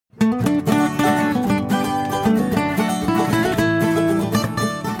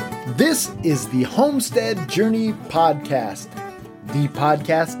This is the Homestead Journey Podcast, the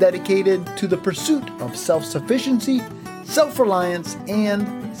podcast dedicated to the pursuit of self-sufficiency, self-reliance, and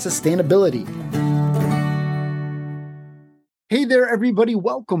sustainability. Hey there, everybody.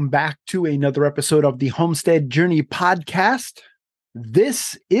 Welcome back to another episode of the Homestead Journey Podcast.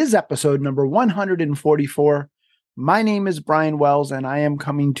 This is episode number 144. My name is Brian Wells, and I am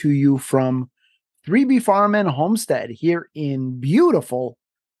coming to you from 3B Farm and Homestead here in beautiful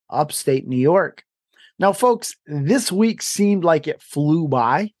upstate New York. Now, folks, this week seemed like it flew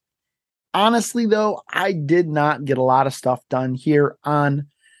by. Honestly, though, I did not get a lot of stuff done here on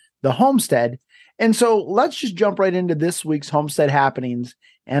the homestead. And so let's just jump right into this week's homestead happenings,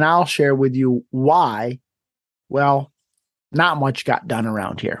 and I'll share with you why, well, not much got done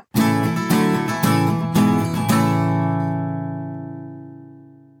around here.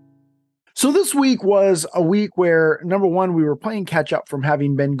 So this week was a week where, number one, we were playing catch up from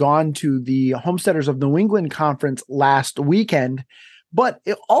having been gone to the Homesteaders of New England conference last weekend. But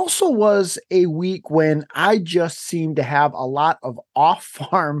it also was a week when I just seemed to have a lot of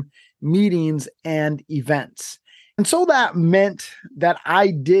off-farm meetings and events. And so that meant that I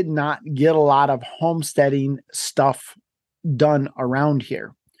did not get a lot of homesteading stuff done around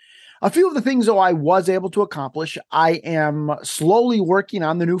here. A few of the things, though, I was able to accomplish. I am slowly working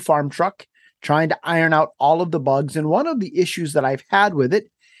on the new farm truck, trying to iron out all of the bugs. And one of the issues that I've had with it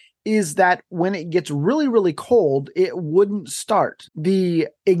is that when it gets really, really cold, it wouldn't start. The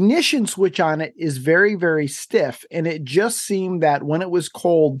ignition switch on it is very, very stiff. And it just seemed that when it was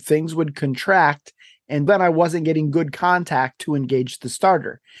cold, things would contract. And then I wasn't getting good contact to engage the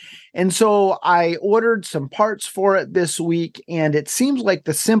starter. And so I ordered some parts for it this week. And it seems like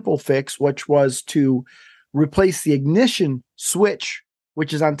the simple fix, which was to replace the ignition switch,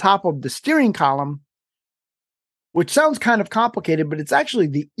 which is on top of the steering column, which sounds kind of complicated, but it's actually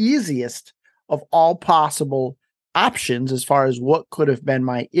the easiest of all possible options as far as what could have been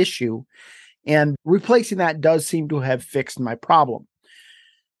my issue. And replacing that does seem to have fixed my problem.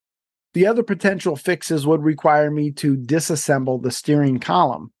 The other potential fixes would require me to disassemble the steering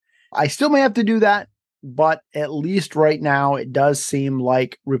column. I still may have to do that, but at least right now it does seem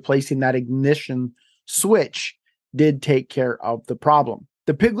like replacing that ignition switch did take care of the problem.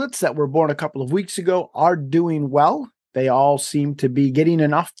 The piglets that were born a couple of weeks ago are doing well. They all seem to be getting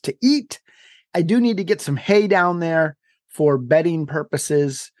enough to eat. I do need to get some hay down there for bedding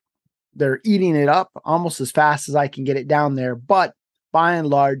purposes. They're eating it up almost as fast as I can get it down there, but by and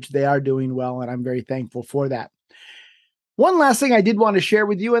large, they are doing well, and I'm very thankful for that. One last thing I did want to share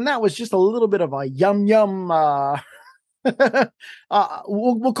with you, and that was just a little bit of a yum.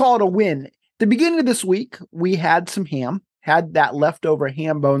 We'll call it a win. The beginning of this week, we had some ham, had that leftover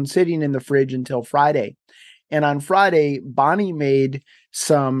ham bone sitting in the fridge until Friday. And on Friday, Bonnie made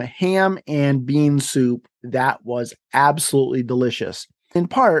some ham and bean soup that was absolutely delicious. In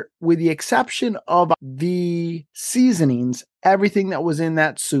part, with the exception of the seasonings, everything that was in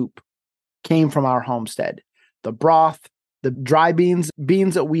that soup came from our homestead. The broth, the dry beans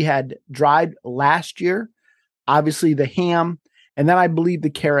that we had dried last year, obviously the ham, and then I believe the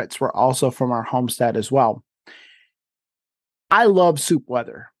carrots were also from our homestead as well. I love soup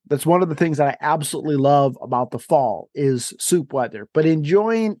weather. That's one of the things that I absolutely love about the fall is soup weather. But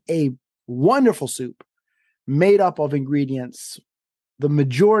enjoying a wonderful soup made up of ingredients, the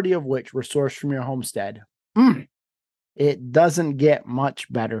majority of which were sourced from your homestead, it doesn't get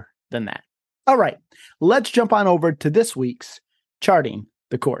much better than that. All right, let's jump on over to this week's Charting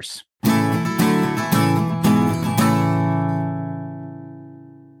the Course.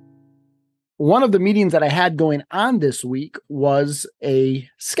 One of the meetings that I had going on this week was a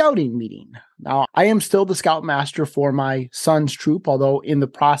scouting meeting. Now, I am still the scoutmaster for my son's troop, although in the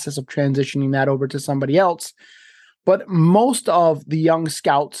process of transitioning that over to somebody else. But most of the young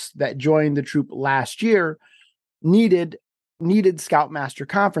scouts that joined the troop last year needed scoutmaster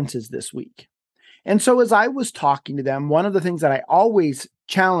conferences this week. And so as I was talking to them, one of the things that I always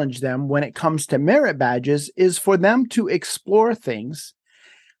challenge them when it comes to merit badges is for them to explore things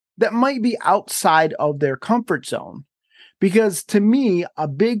that might be outside of their comfort zone. Because to me, a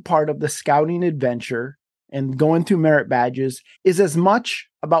big part of the scouting adventure and going through merit badges is as much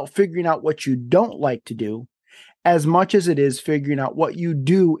about figuring out what you don't like to do as much as it is figuring out what you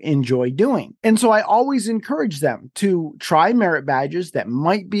do enjoy doing. And so I always encourage them to try merit badges that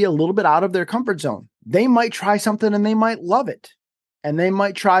might be a little bit out of their comfort zone. They might try something and they might love it. And they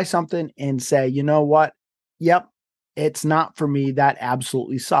might try something and say, you know what? Yep, it's not for me. That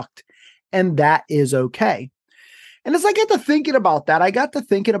absolutely sucked. And that is okay. And as I get to thinking about that, I got to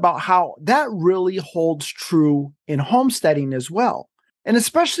thinking about how that really holds true in homesteading as well. And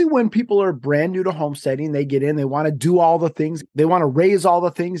especially when people are brand new to homesteading, they get in, they want to do all the things, they want to raise all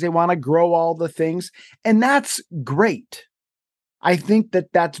the things, they want to grow all the things. And that's great. I think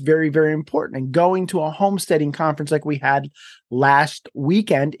that that's very, very important. And going to a homesteading conference like we had last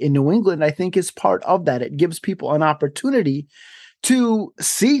weekend in New England, I think is part of that. It gives people an opportunity to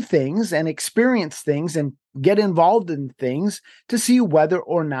see things and experience things and get involved in things to see whether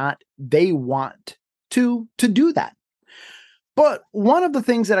or not they want to do that. But one of the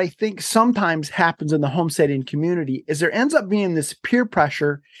things that I think sometimes happens in the homesteading community is there ends up being this peer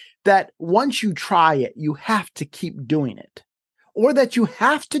pressure that once you try it, you have to keep doing it. Or that you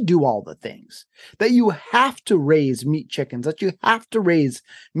have to do all the things, that you have to raise meat chickens, that you have to raise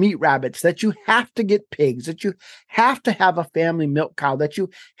meat rabbits, that you have to get pigs, that you have to have a family milk cow, that you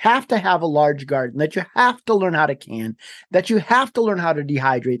have to have a large garden, that you have to learn how to can, that you have to learn how to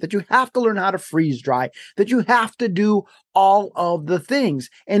dehydrate, that you have to learn how to freeze dry, that you have to do all of the things.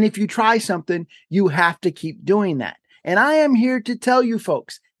 And if you try something, you have to keep doing that. And I am here to tell you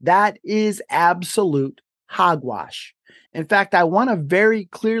folks, that is absolute hogwash. In fact, I want to very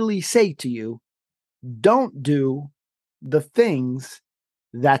clearly say to you, don't do the things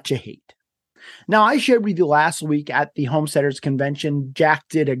that you hate. Now, I shared with you last week at the Homesteaders Convention, Jack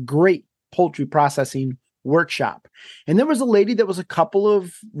did a great poultry processing workshop. And there was a lady that was a couple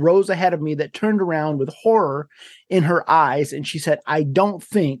of rows ahead of me that turned around with horror in her eyes. And she said, I don't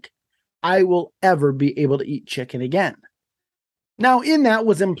think I will ever be able to eat chicken again. Now, in that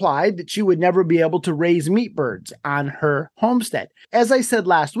was implied that she would never be able to raise meat birds on her homestead. As I said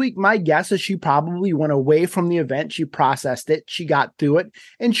last week, my guess is she probably went away from the event. She processed it, she got through it,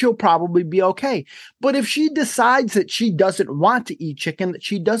 and she'll probably be okay. But if she decides that she doesn't want to eat chicken, that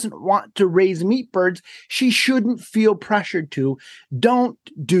she doesn't want to raise meat birds, she shouldn't feel pressured to. Don't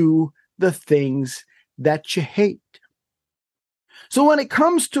do the things that you hate. So when it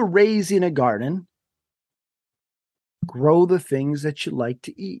comes to raising a garden, grow the things that you like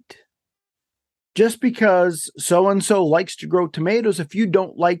to eat. Just because so-and-so likes to grow tomatoes, if you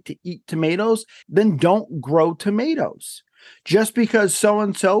don't like to eat tomatoes, then don't grow tomatoes. Just because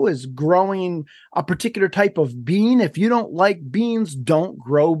so-and-so is growing a particular type of bean, if you don't like beans, don't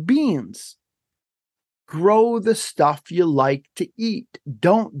grow beans. Grow the stuff you like to eat.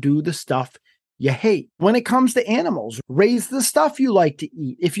 Don't do the stuff you hate. When it comes to animals, raise the stuff you like to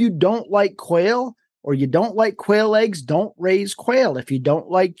eat. If you don't like quail, or you don't like quail eggs, don't raise quail. If you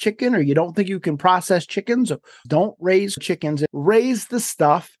don't like chicken or you don't think you can process chickens, don't raise chickens. Raise the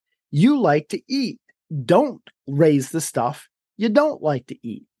stuff you like to eat. Don't raise the stuff you don't like to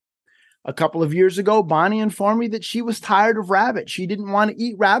eat. A couple of years ago, Bonnie informed me that she was tired of rabbit. She didn't want to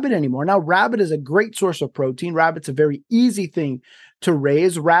eat rabbit anymore. Now, rabbit is a great source of protein. Rabbit's a very easy thing to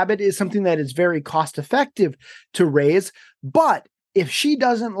raise. Rabbit is something that is very cost effective to raise, but if she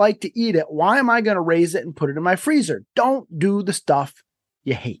doesn't like to eat it, why am I going to raise it and put it in my freezer? Don't do the stuff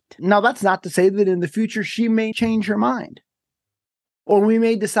you hate. Now, that's not to say that in the future she may change her mind. Or we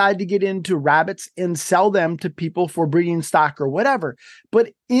may decide to get into rabbits and sell them to people for breeding stock or whatever.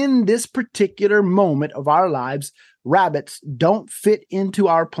 But in this particular moment of our lives, rabbits don't fit into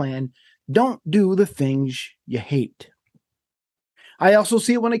our plan. Don't do the things you hate. I also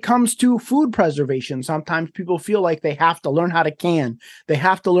see it when it comes to food preservation. Sometimes people feel like they have to learn how to can. They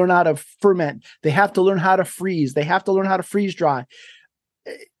have to learn how to ferment. They have to learn how to freeze. They have to learn how to freeze dry.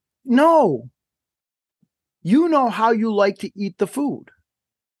 No. You know how you like to eat the food.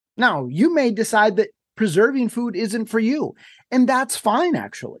 Now, you may decide that preserving food isn't for you, and that's fine,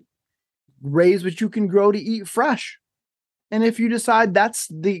 actually. Raise what you can grow to eat fresh. And if you decide that's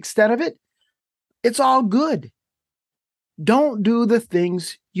the extent of it, it's all good. Don't do the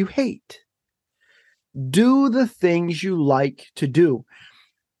things you hate. Do the things you like to do.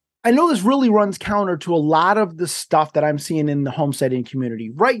 I know this really runs counter to a lot of the stuff that I'm seeing in the homesteading community.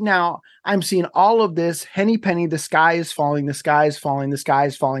 Right now, I'm seeing all of this henny penny, the sky is falling, the sky is falling, the sky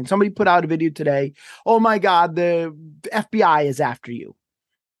is falling. Somebody put out a video today. Oh my God, the FBI is after you.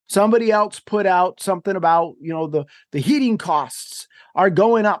 Somebody else put out something about, the heating costs are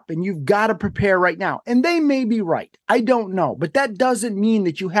going up and you've got to prepare right now. And they may be right. I don't know. But that doesn't mean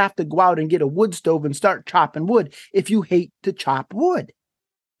that you have to go out and get a wood stove and start chopping wood if you hate to chop wood.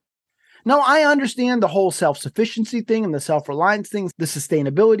 Now, I understand the whole self-sufficiency thing and the self-reliance thing, the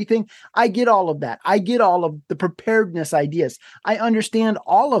sustainability thing. I get all of that. I get all of the preparedness ideas. I understand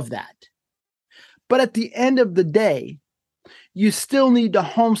all of that. But at the end of the day, you still need to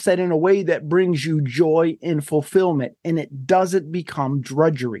homestead in a way that brings you joy and fulfillment, and it doesn't become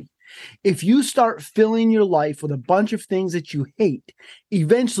drudgery. If you start filling your life with a bunch of things that you hate,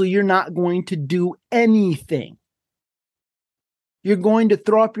 eventually you're not going to do anything. You're going to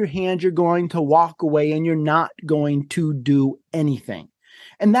throw up your hands, you're going to walk away, and you're not going to do anything.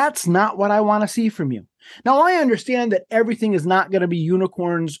 And that's not what I want to see from you. Now, I understand that everything is not going to be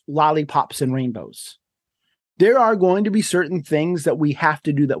unicorns, lollipops, and rainbows. There are going to be certain things that we have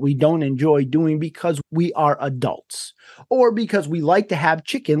to do that we don't enjoy doing because we are adults, or because we like to have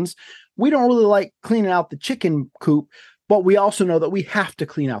chickens. We don't really like cleaning out the chicken coop, but we also know that we have to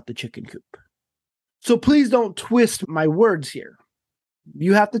clean out the chicken coop. So please don't twist my words here.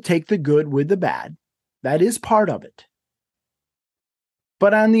 You have to take the good with the bad. That is part of it.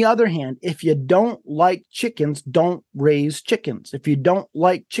 But on the other hand, if you don't like chickens, don't raise chickens. If you don't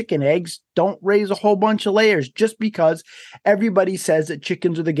like chicken eggs, don't raise a whole bunch of layers just because everybody says that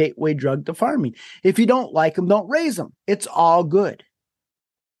chickens are the gateway drug to farming. If you don't like them, don't raise them. It's all good.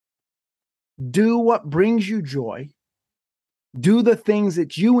 Do what brings you joy. Do the things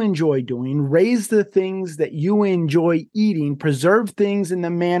that you enjoy doing. Raise the things that you enjoy eating. Preserve things in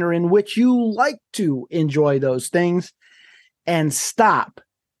the manner in which you like to enjoy those things. And stop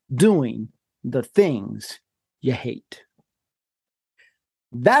doing the things you hate.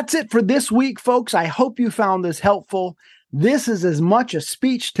 That's it for this week, folks. I hope you found this helpful. This is as much a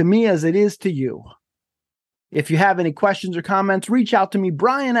speech to me as it is to you. If you have any questions or comments, reach out to me,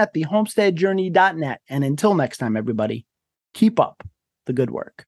 Brian at thehomesteadjourney.net. And until next time, everybody, keep up the good work.